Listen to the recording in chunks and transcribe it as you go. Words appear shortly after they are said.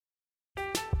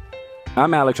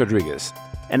I'm Alex Rodriguez.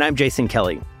 And I'm Jason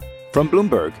Kelly. From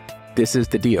Bloomberg, this is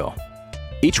The Deal.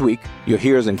 Each week, you'll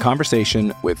hear us in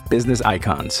conversation with business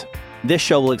icons. This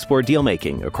show will explore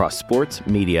deal-making across sports,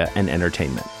 media, and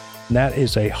entertainment. That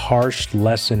is a harsh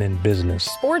lesson in business.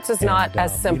 Sports is not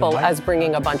as simple as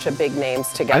bringing a bunch of big names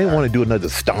together. I didn't want to do another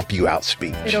stomp you out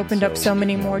speech. It opened up so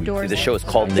many more doors. The show is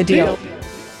called The Deal.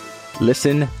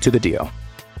 Listen to The Deal.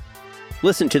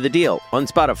 Listen to The Deal on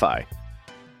Spotify.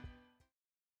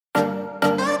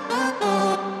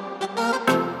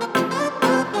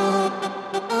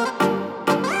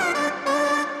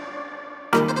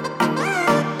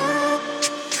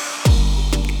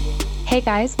 Hey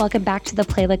guys, welcome back to the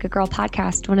Play Like a Girl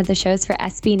podcast, one of the shows for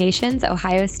SB Nation's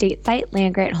Ohio State site,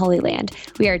 Land Grant Holy Land.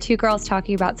 We are two girls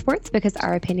talking about sports because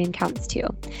our opinion counts too.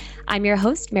 I'm your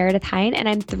host, Meredith Hine, and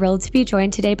I'm thrilled to be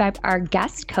joined today by our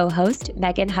guest co-host,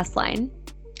 Megan Husline.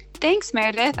 Thanks,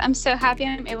 Meredith. I'm so happy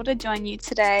I'm able to join you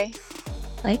today.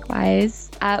 Likewise.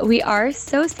 We are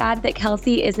so sad that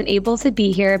Kelsey isn't able to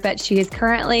be here, but she is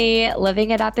currently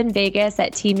living it up in Vegas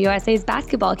at Team USA's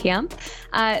basketball camp.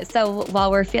 So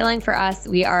while we're feeling for us,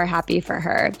 we are happy for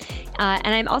her.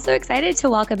 And I'm also excited to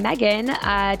welcome Megan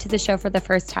to the show for the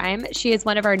first time. She is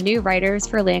one of our new writers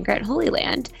for Land Grant Holy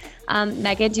Land.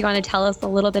 Megan, do you want to tell us a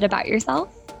little bit about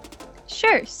yourself?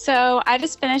 Sure. So I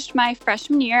just finished my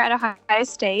freshman year at Ohio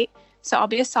State, so I'll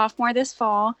be a sophomore this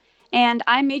fall. And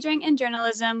I'm majoring in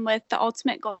journalism with the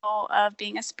ultimate goal of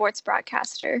being a sports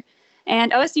broadcaster.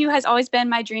 And OSU has always been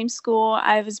my dream school.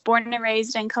 I was born and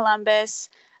raised in Columbus.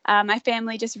 My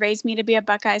family just raised me to be a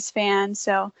Buckeyes fan,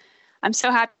 so I'm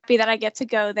so happy that I get to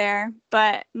go there.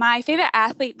 But my favorite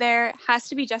athlete there has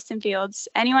to be Justin Fields.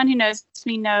 Anyone who knows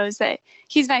me knows that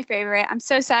he's my favorite. I'm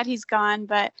so sad he's gone,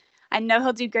 but I know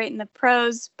he'll do great in the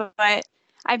pros. But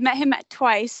I've met him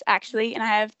twice, actually, and I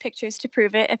have pictures to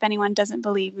prove it if anyone doesn't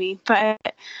believe me.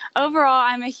 But overall,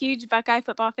 I'm a huge Buckeye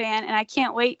football fan, and I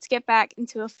can't wait to get back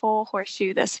into a full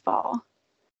horseshoe this fall.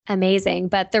 Amazing.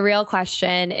 But the real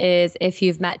question is if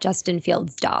you've met Justin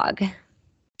Fields' dog.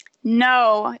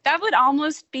 No, that would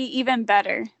almost be even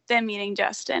better than meeting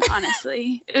Justin,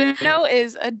 honestly. Uno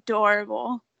is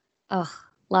adorable. Oh,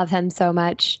 love him so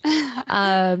much.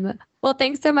 Well,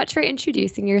 thanks so much for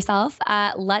introducing yourself.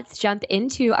 Let's jump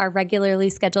into our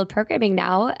regularly scheduled programming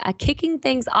now, kicking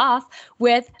things off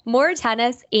with more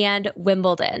tennis and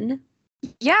Wimbledon.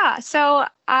 Yeah, so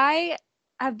I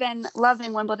have been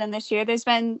loving Wimbledon this year. There's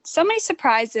been so many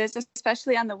surprises,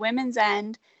 especially on the women's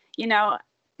end. You know,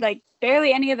 like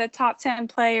barely any of the top 10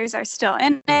 players are still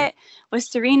in it, with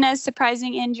Serena's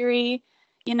surprising injury.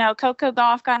 You know, Coco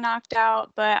Gauff got knocked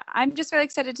out, but I'm just really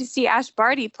excited to see Ash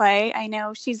Barty play. I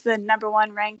know she's the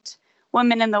 #1 ranked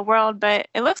woman in the world, but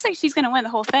it looks like she's going to win the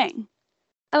whole thing.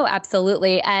 Oh,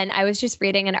 absolutely. And I was just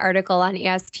reading an article on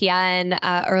ESPN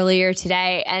earlier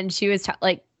today, and she was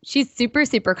she's super,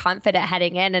 super confident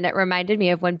heading in. And it reminded me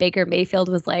of when Baker Mayfield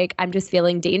was like, I'm just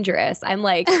feeling dangerous. I'm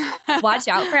like, watch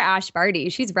out for Ash Barty.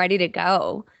 She's ready to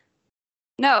go.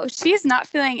 No, she's not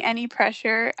feeling any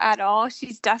pressure at all.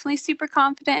 She's definitely super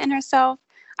confident in herself.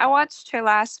 I watched her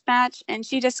last match, and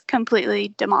she just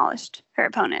completely demolished her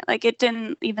opponent. Like, it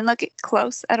didn't even look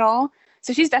close at all.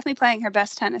 So she's definitely playing her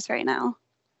best tennis right now.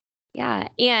 Yeah.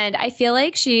 And I feel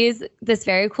like she's this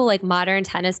very cool, like modern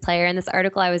tennis player. In this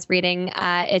article I was reading,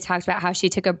 it talked about how she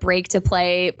took a break to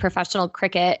play professional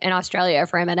cricket in Australia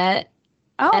for a minute.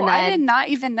 Oh, then, I did not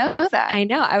even know that. I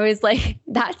know. I was like,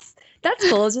 that's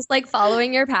cool. It's just like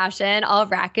following your passion, all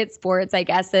racket sports. I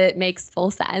guess it makes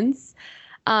full sense.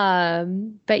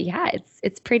 But yeah,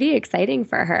 it's pretty exciting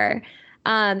for her.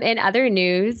 In other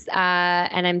news,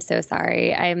 and I'm so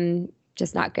sorry, I'm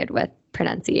just not good with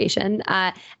pronunciation.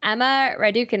 Emma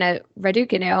Raducanu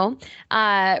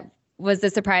was the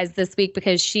surprise this week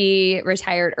because she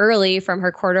retired early from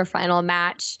her quarterfinal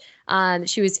match.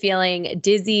 She was feeling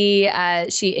dizzy.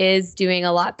 She is doing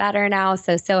a lot better now.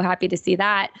 So happy to see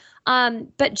that.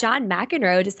 But John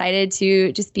McEnroe decided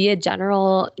to just be a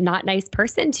general not nice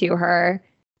person to her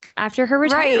after her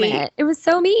retirement. Right. It was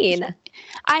so mean.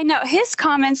 I know. His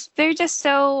comments, they're just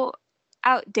so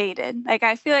outdated. Like,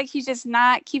 I feel like he's just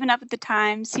not keeping up with the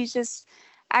times. He's just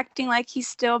acting like he's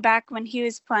still back when he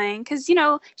was playing. Because, you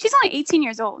know, she's only 18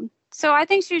 years old. So I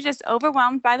think she was just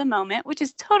overwhelmed by the moment, which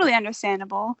is totally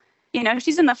understandable. You know,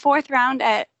 she's in the 4th round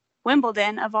at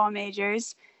Wimbledon of all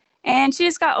majors. And she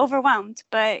just got overwhelmed.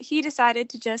 But he decided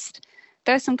to just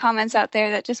throw some comments out there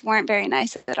that just weren't very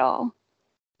nice at all.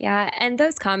 Yeah, and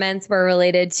those comments were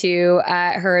related to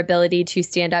her ability to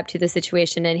stand up to the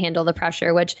situation and handle the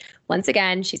pressure, which, once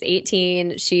again, she's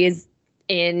 18. She's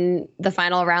in the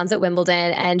final rounds at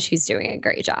Wimbledon, and she's doing a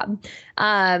great job.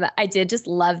 I did just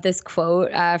love this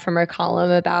quote from her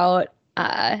column about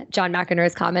John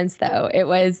McEnroe's comments, though. It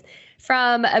was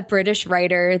from a British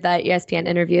writer that ESPN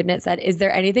interviewed, and it said, "Is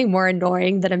there anything more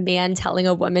annoying than a man telling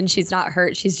a woman she's not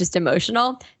hurt, she's just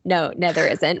emotional? No, there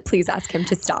isn't. Please ask him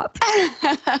to stop."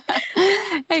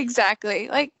 Exactly.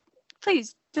 Like,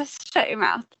 please just shut your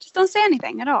mouth. Just don't say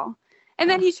anything at all. And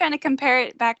then he's trying to compare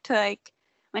it back to like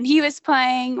when he was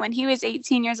playing, when he was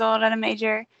 18 years old at a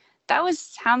major. That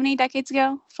was how many decades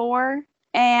ago? 4.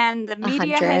 And the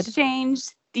media 100. has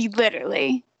changed.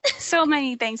 Literally. So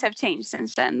many things have changed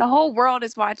since then. The whole world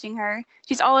is watching her.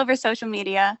 She's all over social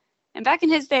media. And back in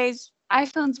his days,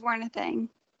 iPhones weren't a thing.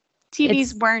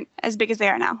 TVs weren't as big as they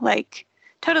are now. Like,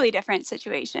 totally different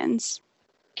situations.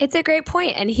 It's a great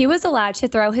point. And he was allowed to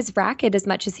throw his racket as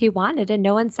much as he wanted, and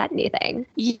no one said anything.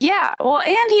 Yeah. Well,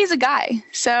 and he's a guy.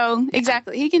 So,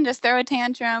 exactly. He can just throw a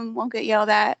tantrum, won't get yelled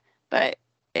at. But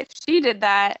if she did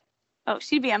that,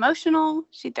 she'd be emotional.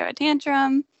 She'd throw a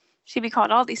tantrum. She'd be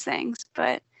called all these things.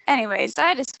 But anyways,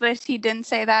 I just wish he didn't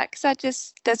say that because that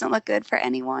just doesn't look good for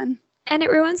anyone. And it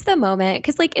ruins the moment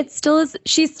because, like, it still is.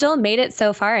 She still made it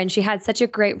so far, and she had such a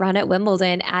great run at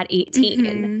Wimbledon at 18.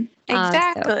 Mm-hmm.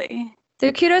 Exactly.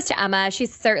 So kudos to Emma.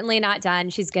 She's certainly not done.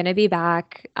 She's going to be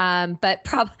back. But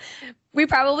we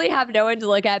probably have no one to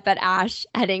look at but Ash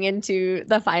heading into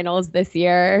the finals this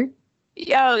year.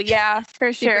 Oh, yeah,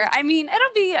 for sure. I mean,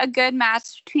 it'll be a good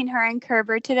match between her and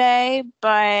Kerber today,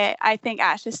 but I think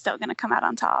Ash is still going to come out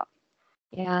on top.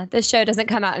 Yeah, this show doesn't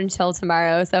come out until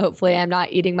tomorrow, so hopefully I'm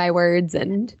not eating my words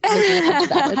and making a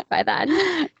bunch of edits by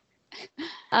then.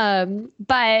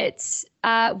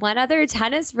 But one other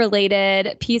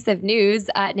tennis-related piece of news,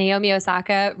 Naomi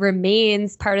Osaka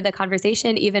remains part of the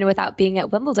conversation even without being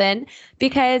at Wimbledon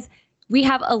because we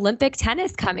have Olympic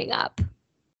tennis coming up.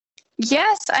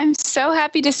 Yes, I'm so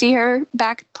happy to see her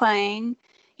back playing.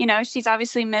 You know, she's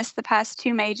obviously missed the past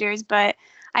 2 majors, but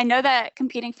I know that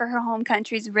competing for her home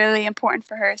country is really important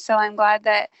for her. So I'm glad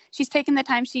that she's taken the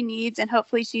time she needs, and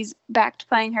hopefully she's back to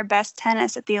playing her best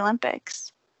tennis at the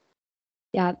Olympics.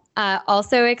 Yeah.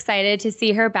 Also excited to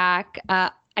see her back.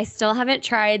 I still haven't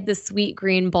tried the Sweet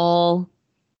Green Bowl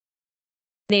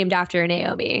named after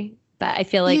Naomi, but I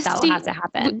feel like that will have to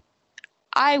happen.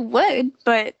 I would,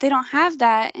 but they don't have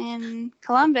that in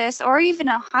Columbus or even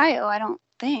Ohio, I don't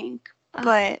think.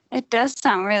 But it does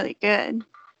sound really good.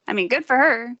 I mean, good for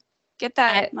her. Get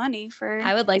that money for.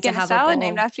 I would like to have a salad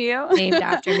named after you. Named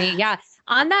after me. Yeah.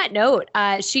 On that note,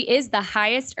 she is the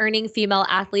highest earning female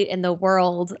athlete in the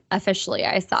world officially,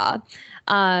 I saw.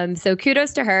 So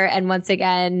kudos to her. And once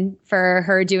again, for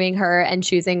her doing her and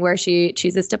choosing where she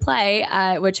chooses to play,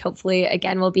 which hopefully,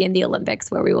 again, will be in the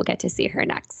Olympics where we will get to see her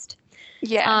next.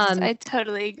 Yes, I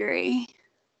totally agree.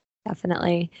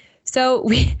 Definitely. So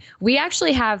we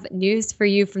actually have news for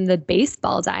you from the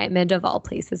baseball diamond of all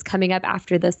places coming up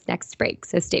after this next break.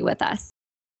 So stay with us.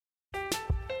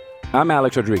 I'm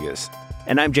Alex Rodriguez.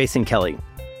 And I'm Jason Kelly.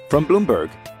 From Bloomberg,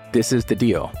 this is The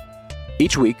Deal.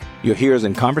 Each week, you'll hear us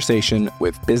in conversation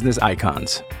with business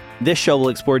icons. This show will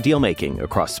explore deal-making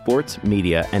across sports,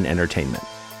 media, and entertainment.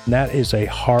 That is a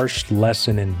harsh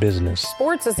lesson in business.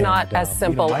 Sports is not as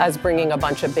simple as bringing a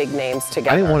bunch of big names together.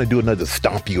 I didn't want to do another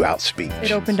stomp you out speech.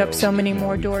 It opened up so many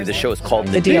more doors. The show is called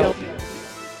The Deal.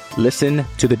 Listen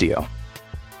to The Deal.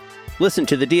 Listen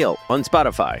to The Deal on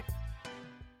Spotify.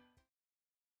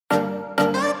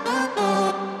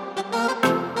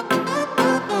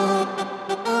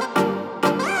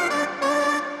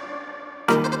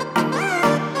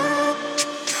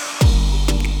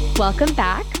 Welcome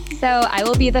back. So I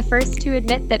will be the first to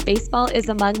admit that baseball is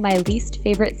among my least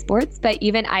favorite sports, but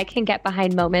even I can get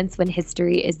behind moments when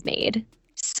history is made.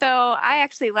 So I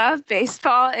actually love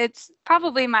baseball. It's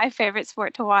probably my favorite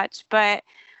sport to watch, but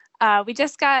we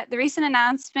just got the recent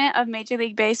announcement of Major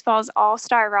League Baseball's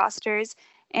all-star rosters,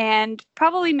 and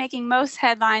probably making most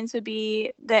headlines would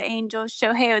be the Angels'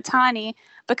 Shohei Ohtani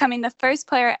becoming the first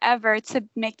player ever to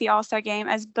make the All-Star game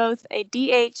as both a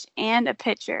DH and a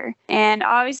pitcher. And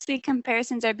obviously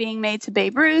comparisons are being made to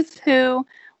Babe Ruth, who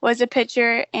was a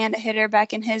pitcher and a hitter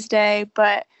back in his day.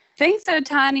 But things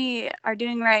Ohtani are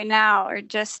doing right now are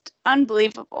just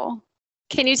unbelievable.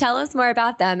 Can you tell us more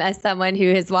about them as someone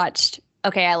who has watched?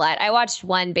 Okay, I lied. I watched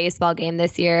one baseball game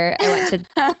this year. I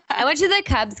went to the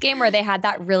Cubs game where they had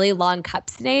that really long cup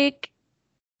snake.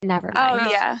 Never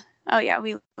mind. Oh yeah,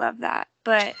 we love that.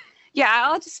 But yeah,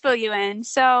 I'll just fill you in.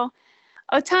 So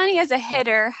Ohtani as a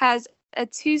hitter has a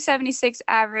 276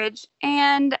 average,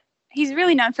 and he's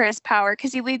really known for his power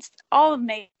because he leads all of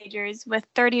majors with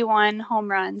 31 home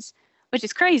runs. which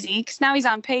is crazy because now he's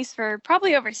on pace for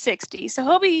probably over 60. So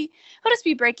he'll just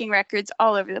be breaking records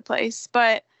all over the place.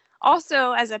 But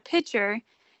also as a pitcher,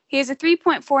 he has a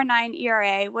 3.49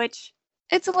 ERA, which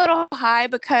it's a little high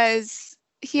because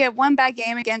he had one bad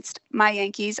game against my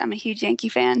Yankees. I'm a huge Yankee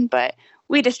fan, but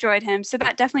we destroyed him. So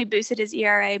that definitely boosted his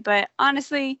ERA. But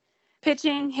honestly,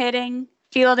 pitching, hitting,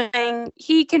 fielding,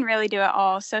 he can really do it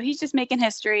all. So he's just making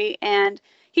history, and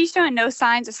he's showing no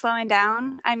signs of slowing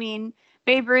down. I mean,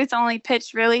 Babe Ruth only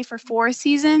pitched really for 4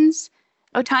 seasons.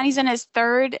 Ohtani's in his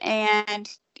 3rd, and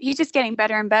he's just getting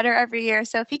better and better every year.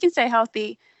 So if he can stay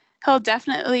healthy, he'll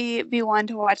definitely be one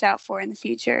to watch out for in the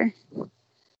future.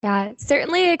 Yeah,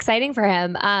 certainly exciting for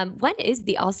him. When is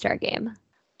the All-Star game?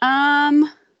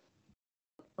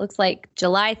 Looks like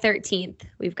July 13th.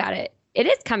 We've got it. It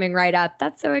is coming right up.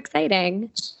 That's so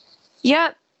exciting.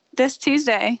 Yep, this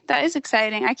Tuesday. That is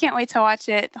exciting. I can't wait to watch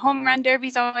it. The Home Run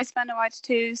Derby's always fun to watch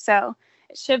too, so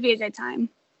it should be a good time.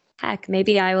 Heck,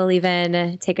 maybe I will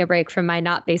even take a break from my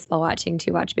not baseball watching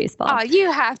to watch baseball. Oh,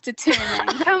 you have to tune in.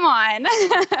 Come on.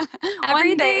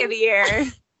 One day of the year.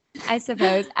 I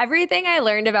suppose. Everything I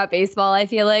learned about baseball, I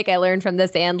feel like I learned from The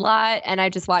Sandlot, and I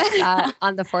just watched that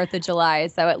on the 4th of July.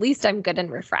 So at least I'm good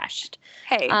and refreshed.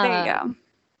 Hey, there you go.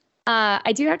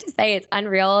 I do have to say it's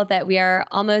unreal that we are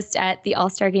almost at the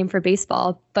All-Star game for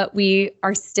baseball, but we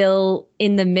are still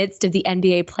in the midst of the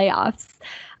NBA playoffs.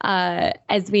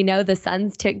 As we know, the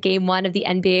Suns took Game 1 of the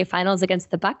NBA Finals against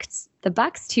the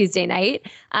Bucks Tuesday night,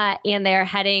 and they're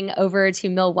heading over to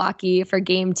Milwaukee for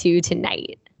Game 2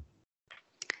 tonight.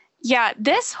 Yeah,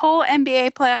 this whole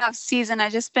NBA playoff season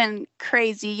has just been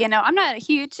crazy. You know, I'm not a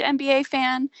huge NBA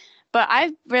fan, but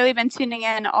I've really been tuning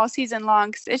in all season long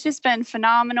because it's just been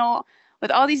phenomenal with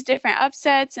all these different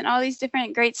upsets and all these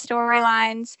different great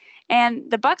storylines. And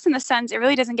the Bucks and the Suns, it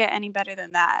really doesn't get any better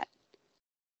than that.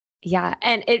 Yeah,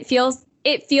 and it feels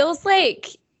like,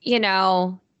 you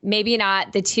know, maybe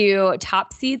not the 2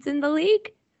 top seeds in the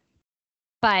league,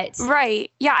 but right.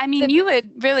 Yeah, I mean, you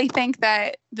would really think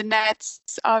that the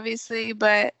Nets, obviously,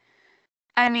 but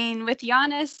I mean, with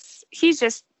Giannis, he's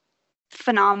just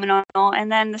phenomenal.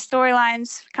 And then the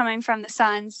storylines coming from the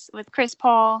Suns with Chris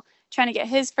Paul trying to get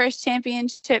his first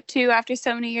championship too after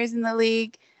so many years in the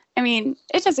league. I mean,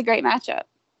 it's just a great matchup.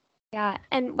 Yeah,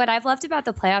 and what I've loved about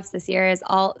the playoffs this year is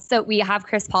so we have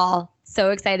Chris Paul,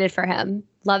 so excited for him.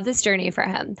 Love this journey for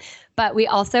him. But we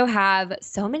also have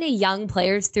so many young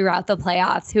players throughout the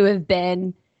playoffs who have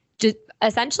been just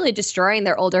essentially destroying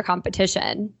their older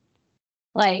competition.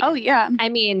 Like, oh, yeah. I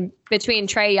mean, between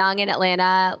Trae Young in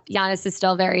Atlanta, Giannis is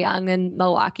still very young in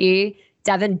Milwaukee,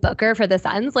 Devin Booker for the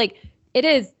Suns. Like, it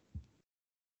is,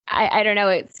 I don't know,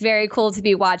 it's very cool to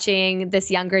be watching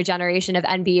this younger generation of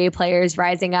NBA players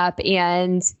rising up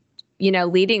and, you know,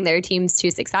 leading their teams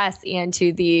to success and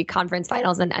to the conference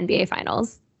finals and NBA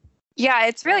finals. Yeah,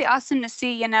 it's really awesome to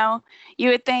see. You know, you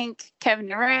would think Kevin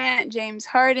Durant, James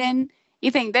Harden,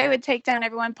 you think they would take down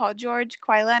everyone, Paul George,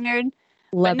 Kawhi Leonard.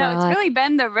 LeBron. But no, it's really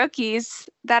been the rookies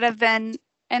that have been,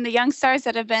 and the young stars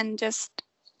that have been just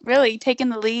really taking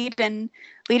the lead and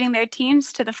leading their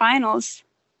teams to the finals.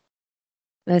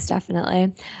 Most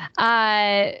definitely. So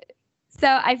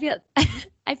I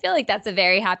feel like that's a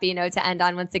very happy note to end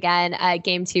on once again.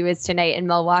 Game 2 is tonight in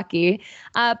Milwaukee.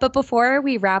 But before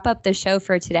we wrap up the show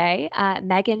for today,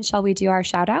 Megan, shall we do our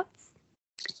shout outs?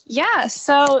 Yeah,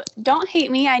 so don't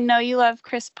hate me. I know you love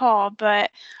Chris Paul,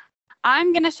 but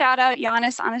I'm going to shout out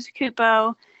Giannis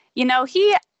Antetokounmpo. You know,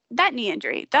 that knee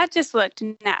injury, that just looked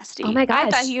nasty. Oh my gosh. I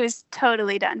thought he was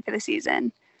totally done for the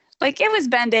season. Like, it was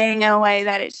bending in a way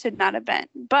that it should not have been.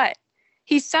 But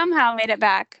he somehow made it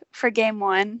back for Game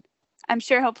 1. I'm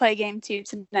sure he'll play Game 2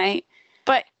 tonight.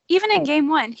 But even in Game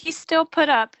 1, he still put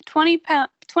up 20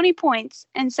 points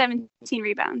and 17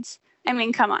 rebounds. I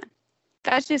mean, come on.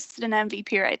 That's just an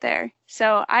MVP right there.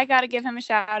 So I got to give him a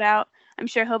shout out. I'm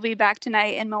sure he'll be back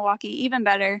tonight in Milwaukee, even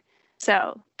better.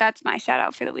 So that's my shout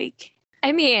out for the week.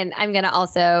 I mean, I'm going to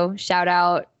also shout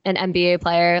out an NBA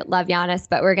player, love Giannis,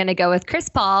 but we're going to go with Chris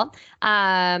Paul.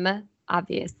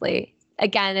 Obviously,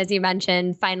 again, as you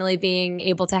mentioned, finally being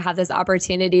able to have this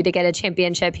opportunity to get a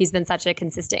championship. He's been such a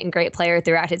consistent and great player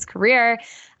throughout his career.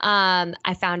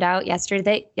 I found out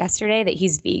yesterday that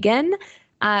he's vegan,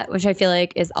 which I feel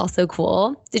like is also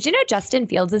cool. Did you know Justin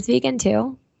Fields is vegan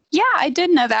too? Yeah, I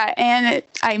did know that. And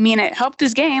it helped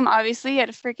his game. Obviously, he had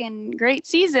a freaking great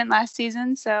season last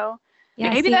season. So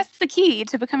maybe that's the key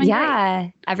to becoming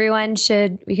great.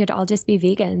 We could all just be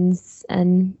vegans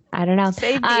and I don't know.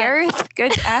 Save the earth,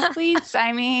 good athletes.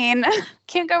 I mean,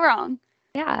 can't go wrong.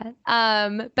 Yeah.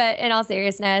 But in all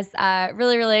seriousness,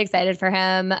 really, really excited for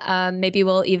him. Maybe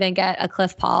we'll even get a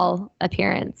Cliff Paul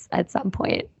appearance at some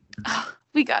point. Oh,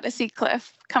 we got to see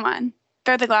Cliff. Come on.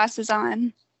 Throw the glasses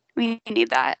on. We need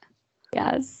that.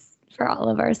 Yes, for all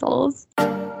of our souls.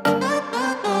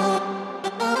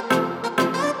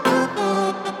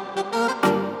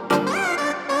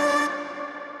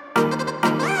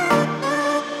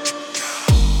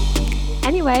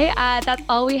 Anyway, that's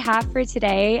all we have for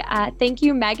today. Thank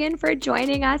you, Megan, for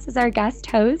joining us as our guest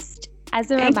host. As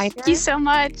a reminder, thank you so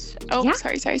much. Oh, yeah.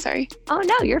 Sorry. Oh,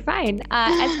 no, you're fine.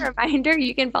 As a reminder,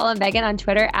 you can follow Megan on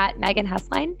Twitter at Megan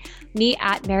Hessline, me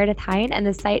at Meredith Hine, and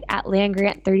the site at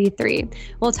LandGrant33.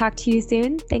 We'll talk to you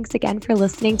soon. Thanks again for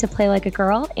listening to Play Like a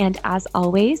Girl. And as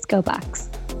always, go Bucks.